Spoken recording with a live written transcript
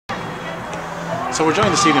So we're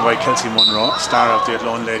joined this evening by Kelsey Munroe, star of the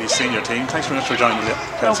Athlone Ladies senior team. Thanks very much for joining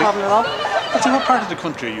us, Kelsey. No problem at all. Kelsey, what part of the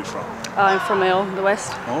country are you from? I'm from Mayo, in the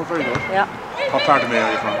west. Oh, very good. Yeah. What part of Mayo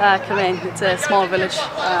are you from? Killeen. It's a small village.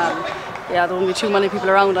 Yeah, there won't be too many people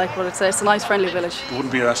around, but it's a nice, friendly village. There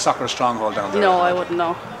wouldn't be a soccer stronghold down there? No, I wouldn't,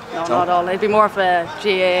 no. No, not at all. It'd be more of a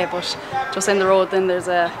GAA, but just in the road then there's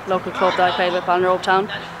a local club that I played with, Athlone Town,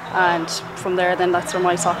 and from there then that's where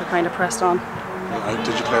my soccer kind of pressed on.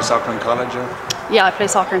 Did you play soccer in college? Or? Yeah, I play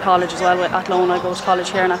soccer in college as well with Athlone. I go to college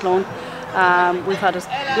here in Athlone. We had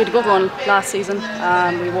a good run last season.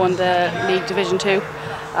 We won the League Division 2. We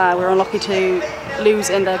were unlucky to lose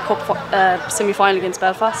in the Cup semi-final against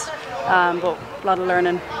Belfast, but a lot of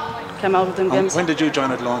learning came out of them games. When did you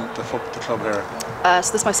join Athlone, the club here?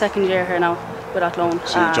 So this is my second year here now with Athlone.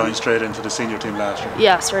 So you joined straight into the senior team last year?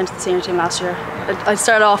 Yeah, straight into the senior team last year. I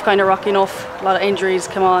started off kind of rocky enough, a lot of injuries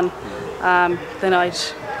come on, then I'd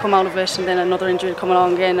come out of it and then another injury come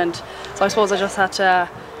along again, and so I suppose I just had to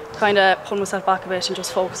kind of pull myself back a bit and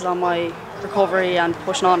just focus on my recovery and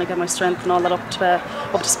pushing on and get my strength and all that up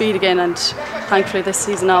to speed again, and thankfully this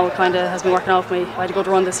season now it kind of has been working out for me. I had a good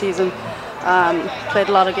run this season, played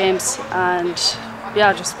a lot of games, and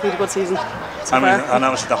yeah, just really good season. So and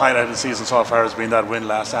obviously the highlight of the season so far has been that win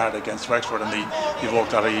last Saturday against Wexford in the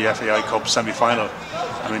EVOKE.ie FAI Cup semi-final.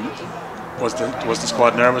 I mean, was the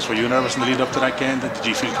squad nervous? Were you nervous in the lead up to that game? Did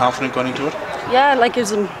you feel confident going into it? Yeah, it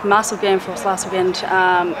was a massive game for us last weekend.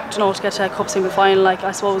 To get to a cup semi-final,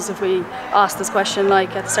 I suppose if we asked this question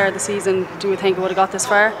at the start of the season, do we think we would have got this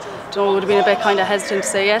far? It would have been a bit kind of hesitant to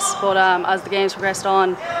say yes, but as the games progressed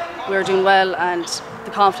on, we were doing well and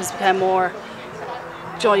the confidence became more.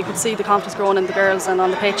 You could see the confidence growing in the girls and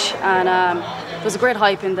on the pitch, and there was a great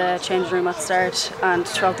hype in the changing room at the start and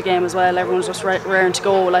throughout the game as well. Everyone was just raring to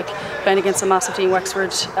go. Playing against a massive team,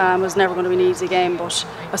 Wexford was never going to be an easy game, but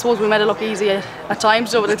I suppose we made it look easy at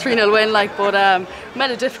times with a 3-0 win, but we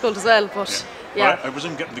made it difficult as well. But yeah. Well, I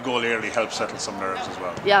presume getting the goal early helped settle some nerves as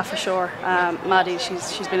well. Yeah, for sure. Maddie,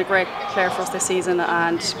 she's been a great player for us this season,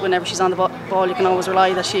 and whenever she's on the ball, you can always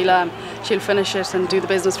rely that she'll finish it and do the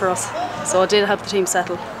business for us. So it did help the team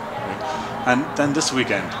settle. And then this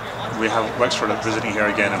weekend, we have Wexford visiting here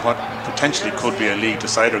again, and what potentially could be a league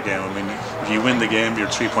decider game. I mean, if you win the game, you're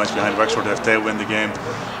 3 points behind Wexford. If they win the game,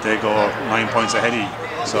 they go 9 points ahead of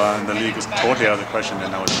you. So and the league is totally out of the question.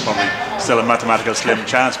 And now it's probably still a mathematical slim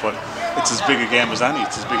chance, but it's as big a game as any.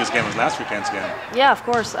 It's as big a game as last weekend's game. Yeah, of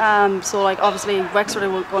course. So obviously Wexford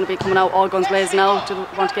are going to be coming out all guns blazing now to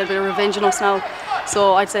want to get a bit of revenge on us now.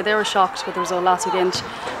 So I'd say they were shocked with the result last weekend.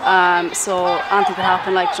 So anything could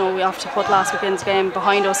happen. We have to put last weekend's game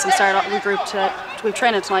behind us and start regroup we've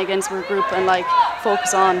trained tonight again, so regroup and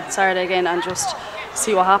focus on Saturday again and just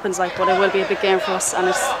see what happens. But it will be a big game for us, and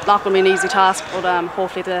it's not going to be an easy task, but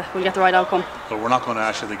hopefully we'll get the right outcome. But we're not going to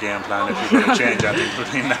ask you the game plan if you're going to change anything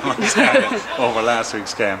between now and Saturday over last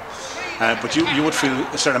week's game. But you would feel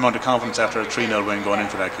a certain amount of confidence after a 3-0 win going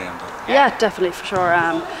into that game, though. Yeah, definitely, for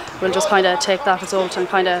sure. We'll just kind of take that result and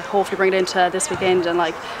kind of hopefully bring it into this weekend, and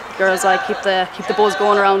the girls keep the buzz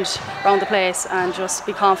going around the place and just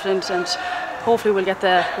be confident, and hopefully we'll get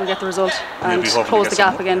the result and close the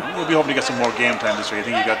gap again. We'll be hoping to get some more game time this week. I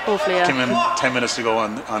think you got hopefully, 10 minutes to go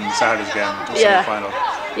on Saturday's game, the semi-final.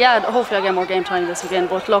 Yeah, hopefully I get more game time this weekend.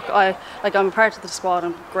 But look, I'm a part of the squad.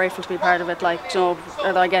 I'm grateful to be part of it.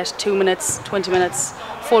 Whether I get 2 minutes, 20 minutes,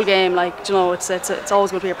 full game, it's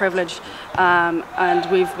always going to be a privilege.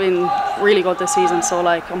 And we've been really good this season. So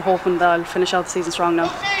I'm hoping that I'll finish out the season strong now.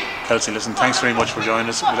 Kelsey, listen, thanks very much for joining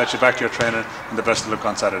us. We'll let you back to your training, and the best of luck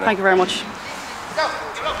on Saturday. Thank you very much.